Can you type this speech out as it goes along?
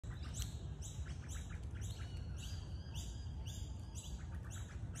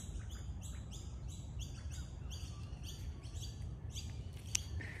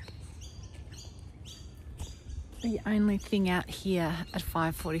The only thing out here at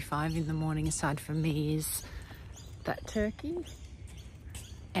 5:45 in the morning aside from me is that turkey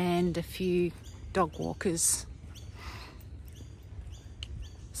and a few dog walkers.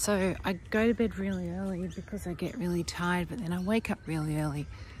 So I go to bed really early because I get really tired, but then I wake up really early.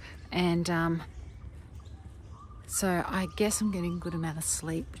 And so I guess I'm getting a good amount of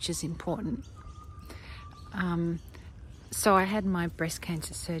sleep, which is important. So I had my breast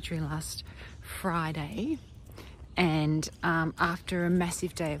cancer surgery last Friday, and after a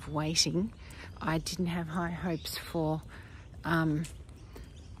massive day of waiting, I didn't have high hopes for,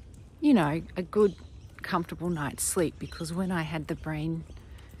 you know, a good, comfortable night's sleep, because when I had the brain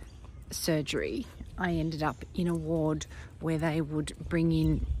surgery, I ended up in a ward where they would bring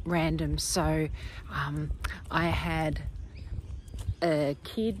in random. So I had a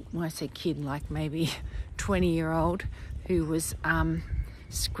kid, when I say kid, like maybe 20-year-old, who was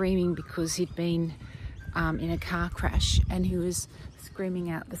screaming because he'd been in a car crash, and he was screaming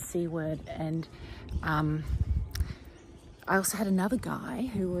out the C word. And I also had another guy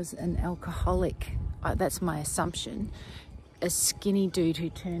who was an alcoholic, that's my assumption, a skinny dude who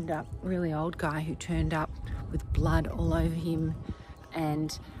turned up, really old guy who turned up with blood all over him,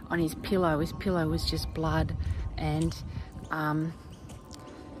 and on his pillow was just blood. And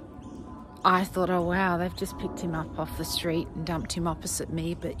I thought, oh wow, they've just picked him up off the street and dumped him opposite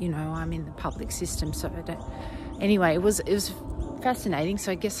me, but you know, I'm in the public system, so I don't. Anyway, it was fascinating,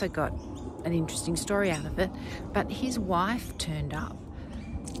 so I guess I got an interesting story out of it. But his wife turned up,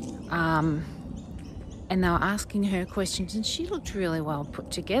 and they were asking her questions, and she looked really well put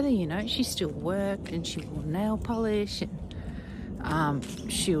together, you know. She still worked, and she wore nail polish, and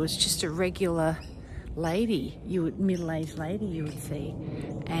she was just a regular lady, middle-aged lady you would see.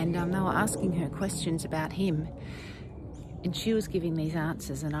 And they were asking her questions about him, and she was giving these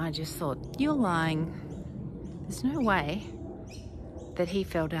answers, and I just thought, you're lying. There's no way that he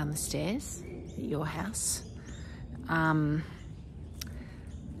fell down the stairs at your house. And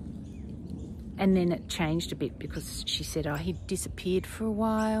then it changed a bit, because she said, oh, he disappeared for a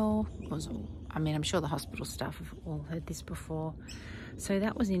while. I mean, I'm sure the hospital staff have all heard this before. So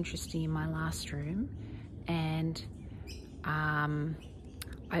that was interesting in my last room. And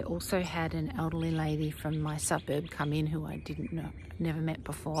I also had an elderly lady from my suburb come in who I didn't know, never met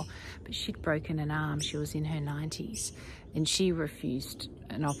before, but she'd broken an arm. She was in her 90s, and she refused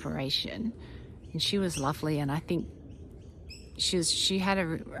an operation, and she was lovely. And I think she had a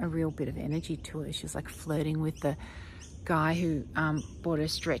real bit of energy to her. She was like flirting with the guy who brought her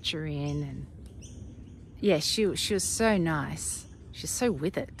stretcher in, and yeah, she was so nice. She's so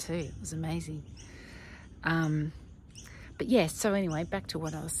with it too. It was amazing. But yeah, so anyway, back to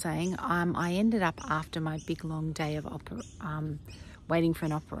what I was saying. I ended up, after my big long day of waiting for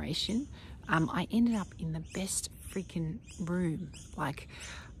an operation, I ended up in the best freaking room, like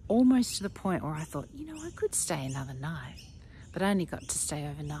almost to the point where I thought, you know, I could stay another night, but I only got to stay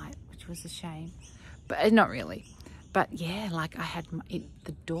overnight, which was a shame, but not really. But yeah, like I had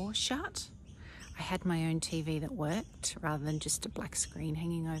the door shut. I had my own TV that worked rather than just a black screen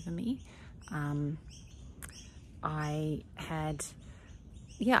hanging over me. I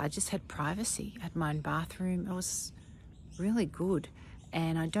just had privacy. I had my own bathroom. It was really good.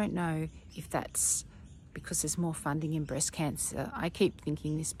 And I don't know if that's because there's more funding in breast cancer. I keep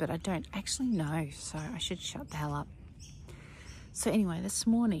thinking this, but I don't actually know. So I should shut the hell up. So anyway, this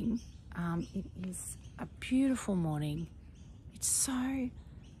morning, it is a beautiful morning. It's so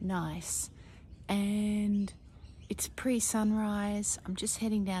nice. And it's pre-sunrise. I'm just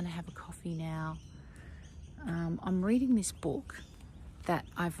heading down to have a coffee now. I'm reading this book that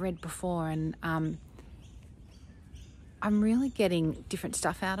I've read before, and I'm really getting different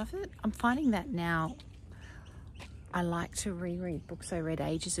stuff out of it. I'm finding that now I like to reread books I read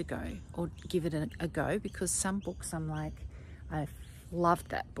ages ago, or give it a go, because some books I'm like, I've loved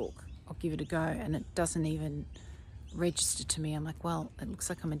that book, I'll give it a go, and it doesn't even register to me. I'm like, well, it looks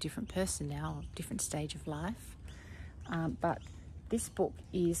like I'm a different person now, a different stage of life. But this book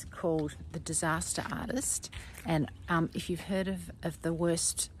is called The Disaster Artist, and if you've heard of the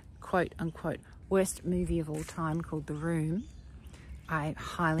worst, quote unquote, worst movie of all time called The Room, I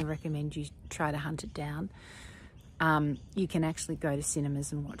highly recommend you try to hunt it down. You can actually go to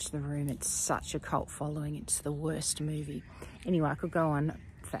cinemas and watch The Room. It's such a cult following. It's the worst movie. Anyway, I could go on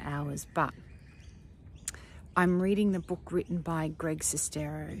for hours, but I'm reading the book written by Greg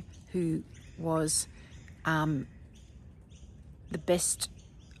Sestero, who was the best,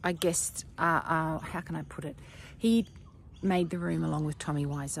 I guess, how can I put it? He made The Room along with Tommy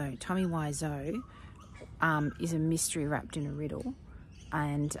Wiseau. Tommy Wiseau is a mystery wrapped in a riddle.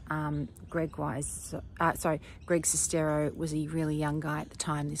 and Greg Sestero was a really young guy at the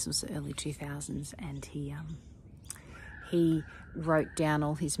time. This was the early 2000s, and he wrote down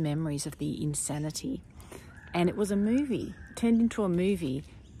all his memories of the insanity, and it was a movie, turned into a movie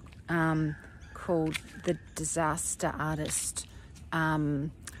called The Disaster Artist,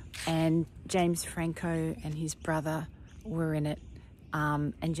 and James Franco and his brother were in it,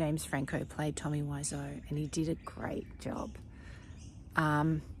 and James Franco played Tommy Wiseau, and he did a great job.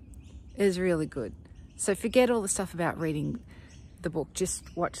 It was really good. So forget all the stuff about reading the book, just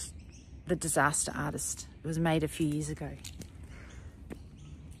watch The Disaster Artist. It was made a few years ago.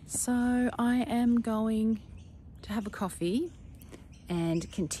 So I am going to have a coffee and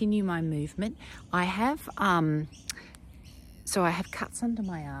continue my movement. I have cuts under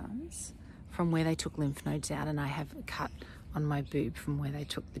my arms from where they took lymph nodes out, and I have a cut on my boob from where they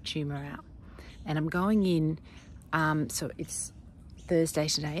took the tumour out. And I'm going in, so it's Thursday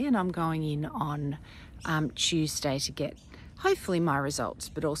today, and I'm going in on Tuesday to get hopefully my results,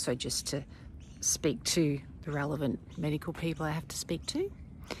 but also just to speak to the relevant medical people I have to speak to.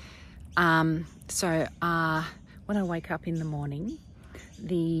 So when I wake up in the morning,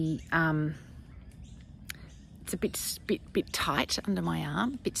 it's a bit tight under my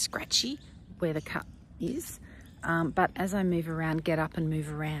arm, a bit scratchy where the cut is. But as I move around, get up and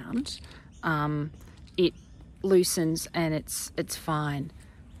move around, it loosens and it's fine.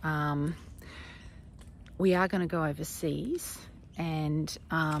 We are going to go overseas, and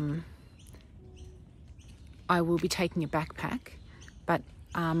I will be taking a backpack, but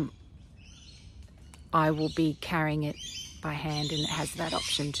I will be carrying it by hand, and it has that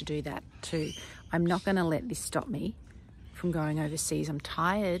option to do that too. I'm not going to let this stop me from going overseas. I'm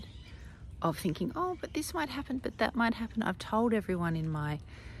tired of thinking, oh, but this might happen, but that might happen. I've told everyone in my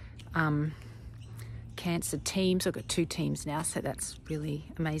cancer teams, I've got 2 teams now, so that's really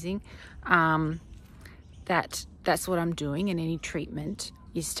amazing, that's what I'm doing, and any treatment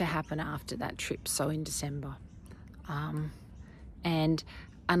is to happen after that trip, so in December. And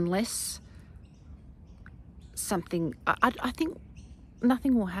unless something, I think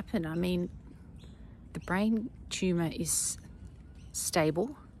nothing will happen. I mean, the brain tumour is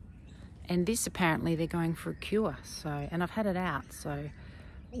stable, and this apparently they're going for a cure, so, and I've had it out, so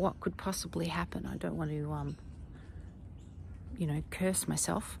what could possibly happen? I don't want to you know, curse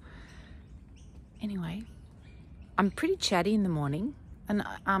myself. Anyway, I'm pretty chatty in the morning, and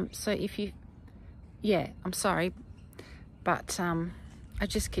so if you, yeah, I'm sorry, but I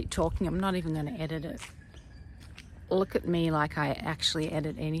just keep talking. I'm not even going to edit it. Look at me like I actually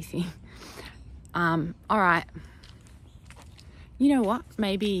edit anything. All right. You know what?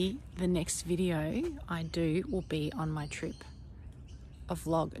 Maybe the next video I do will be on my trip. A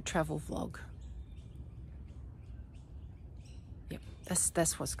vlog, a travel vlog. Yep,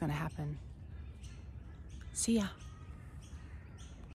 that's what's going to happen. See ya.